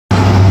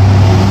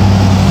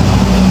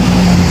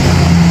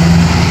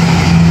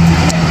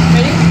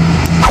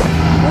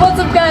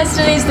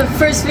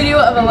first video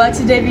of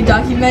Alexa Davey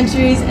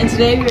documentaries, and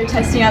today we are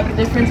testing out the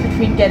difference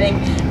between getting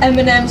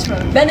M&Ms from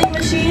a vending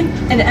machine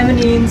and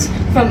M&Ms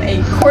from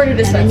a quarter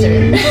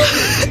dispenser.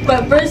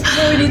 But first,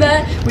 before we do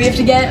that, we have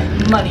to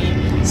get money.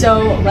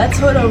 So let's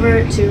head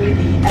over to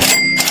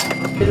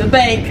the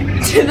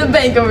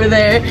bank over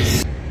there.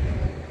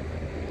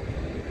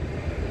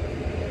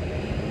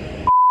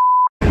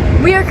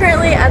 We are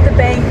currently at the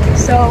bank,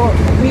 so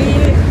we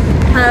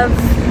have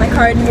my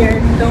card here.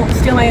 Don't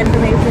steal my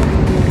information.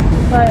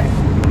 But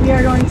we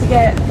are going to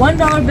get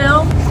 $1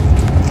 bill,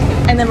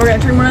 and then we're going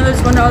to turn one of those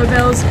 $1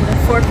 bills into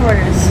 4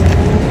 quarters.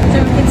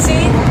 So we can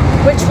see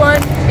which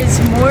one is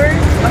more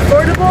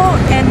affordable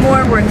and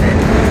more worth it.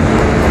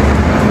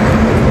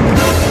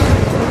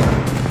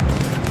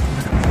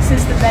 This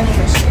is the vending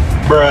machine.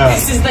 Bruh.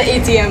 This is the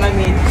ATM, I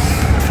mean.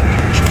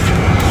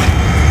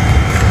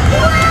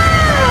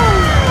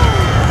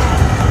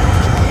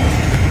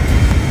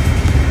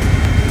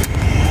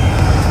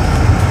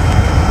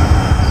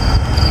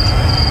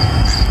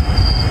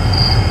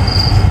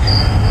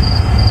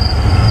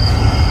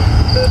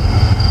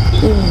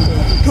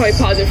 Probably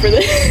pause it for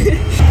this.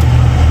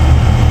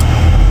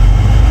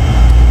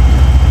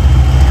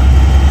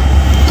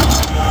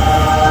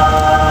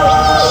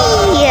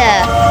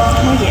 Yeah.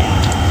 Oh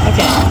yeah.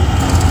 Okay.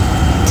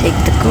 Take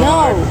the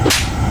card.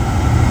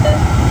 No.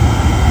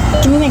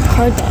 Give me my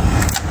card back.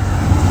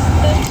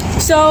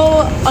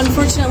 So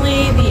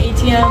unfortunately, the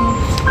ATM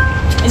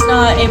is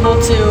not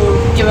able to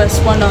give us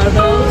 $1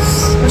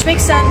 bills, which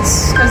makes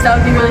sense because that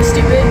would be really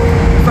stupid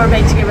for a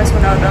bank to give us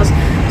 $1 bills.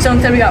 So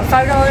instead we got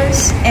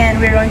 $5, and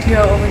we're going to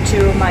go over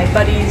to my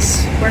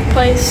buddy's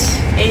workplace,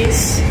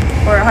 Ace,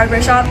 or a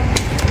hardware shop,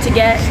 to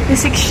get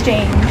this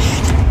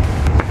exchanged.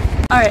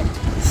 Alright,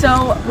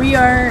 so we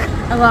are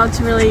allowed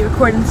to really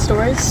record in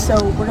stores, so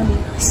we're gonna be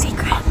really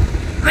secret.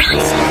 Really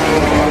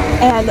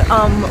secret. And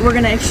we're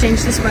gonna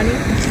exchange this money.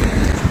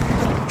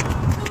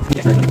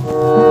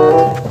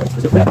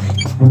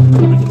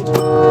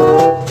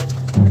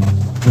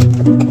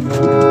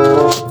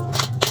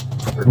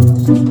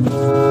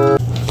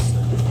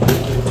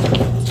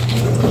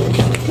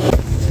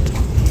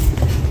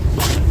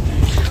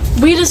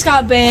 We just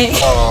got banked.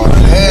 Oh,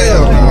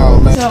 hell no,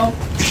 man. So,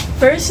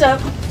 first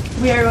up,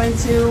 we are going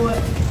to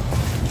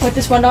put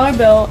this $1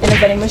 bill in a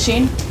vending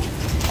machine,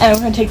 and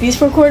we're going to take these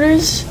 4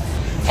 quarters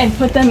and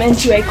put them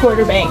into a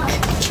quarter bank.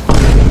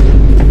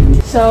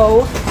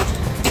 So,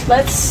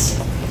 let's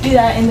do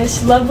that in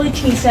this lovely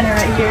tea center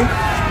right here.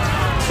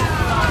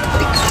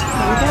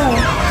 There we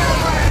go.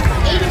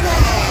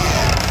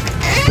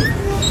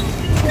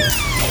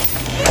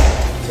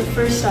 So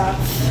first off,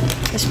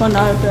 this $1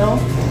 bill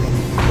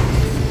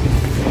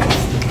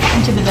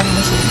into the vending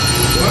machine.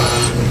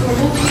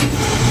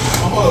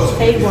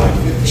 A1.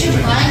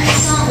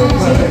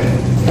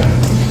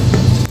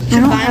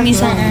 Buy me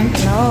something.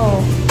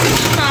 No.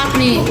 Stop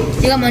me.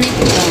 You got money?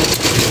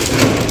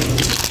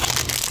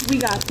 We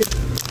got the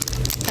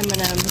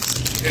M&Ms.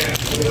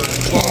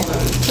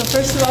 So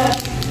first of all,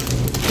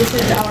 this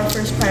is our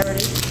first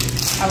priority.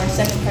 Our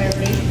second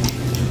priority.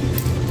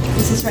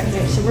 This is right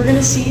here. So we're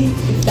gonna see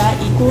if that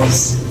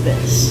equals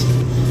this.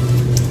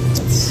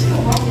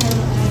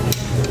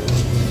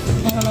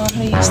 I don't know how to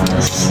use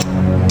this.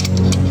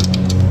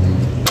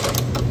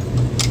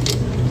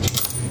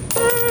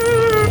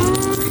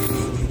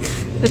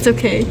 That's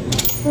okay.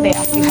 They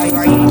ask you how you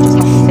are, you just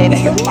have to say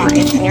that you're fine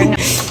and you're not.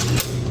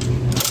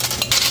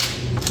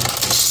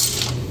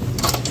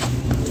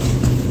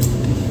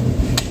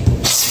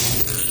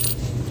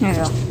 There you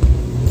go.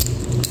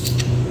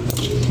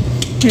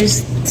 Here's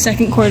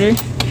second quarter.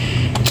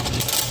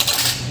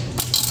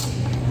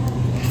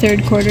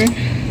 Third quarter.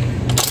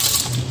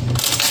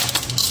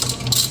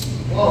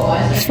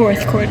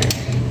 Fourth quarter.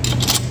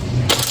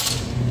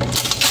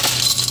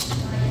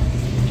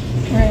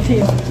 Alright,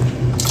 here.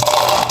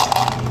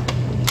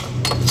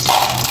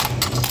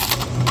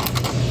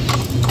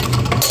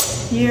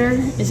 Here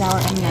is our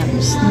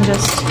M&Ms.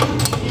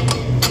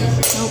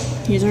 Nope,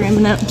 here's our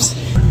M&Ms.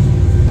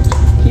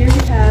 Here we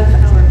have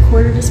our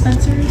quarter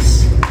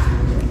dispensers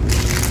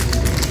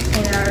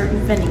and our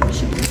vending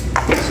machine.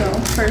 So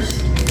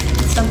first,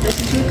 let's dump this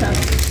into a cup.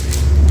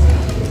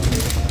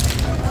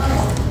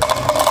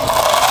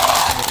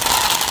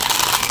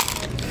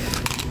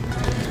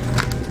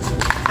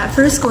 At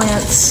first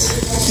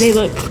glance, they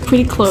look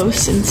pretty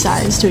close in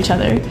size to each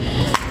other,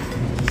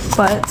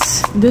 but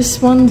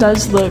this one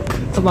does look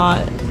a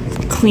lot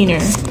cleaner.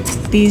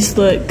 These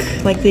look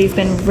like they've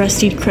been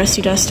crusty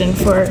dusting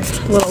for a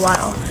little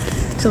while.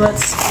 So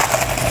let's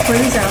pour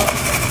these out.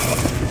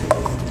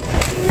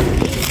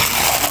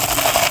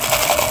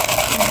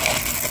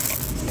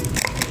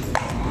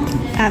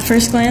 At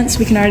first glance,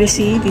 we can already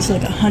see these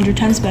look 100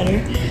 times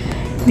better.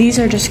 These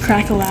are just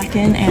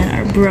crack-a-lackin' and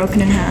are broken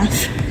in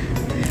half.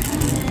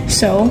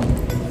 So,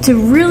 to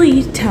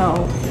really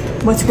tell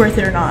what's worth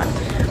it or not,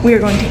 we are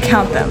going to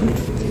count them.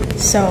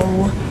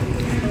 So,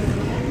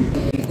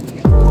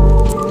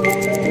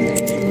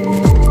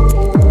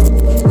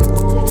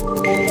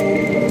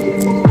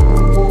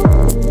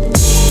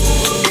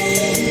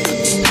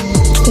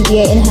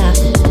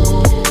 $58.5.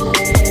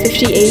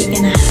 58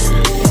 and a half.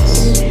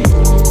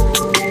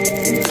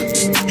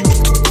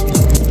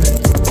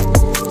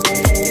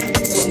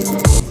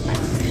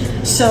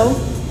 So,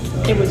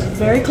 it was a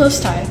very close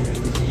tie.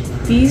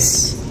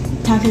 These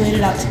calculated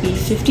out to be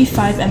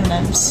 55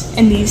 M&Ms,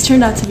 and these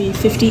turned out to be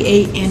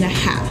 58 and a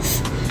half.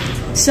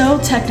 So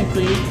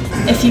technically,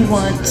 if you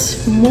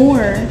want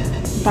more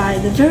by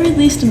the very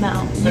least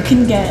amount, you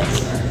can get,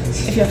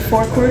 if you have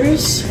 4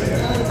 quarters,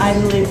 I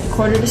believe the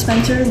quarter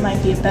dispenser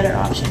might be a better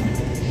option.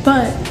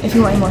 But if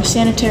you want a more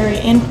sanitary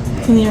and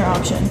cleaner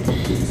option,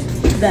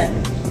 then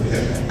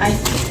I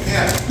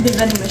think the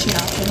vending machine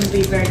option would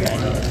be a very good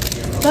idea.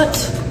 But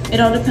it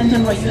all depends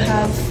on what you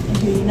have and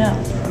who you know.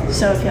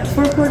 So if you have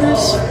 4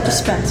 quarters,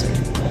 dispenser.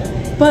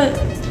 But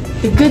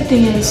the good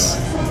thing is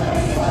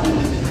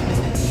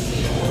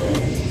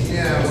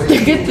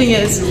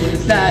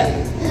that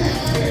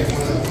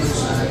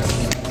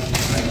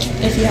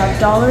if you have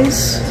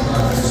dollars,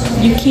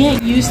 you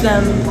can't use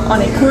them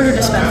on a quarter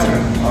dispenser.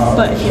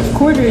 But if you have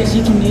quarters,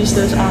 you can use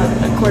those on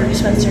a quarter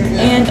dispenser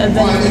and a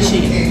vending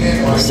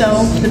machine.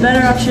 So the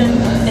better option,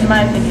 in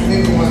my opinion,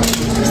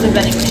 is the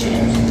vending machine.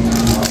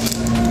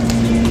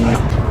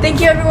 Thank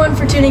you everyone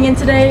for tuning in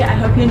today. I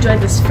hope you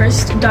enjoyed this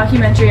first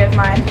documentary of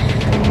mine.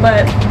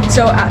 But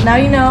so now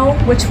you know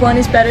which one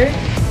is better,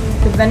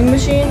 the vending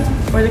machine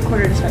or the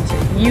quarter dispenser.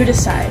 You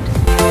decide.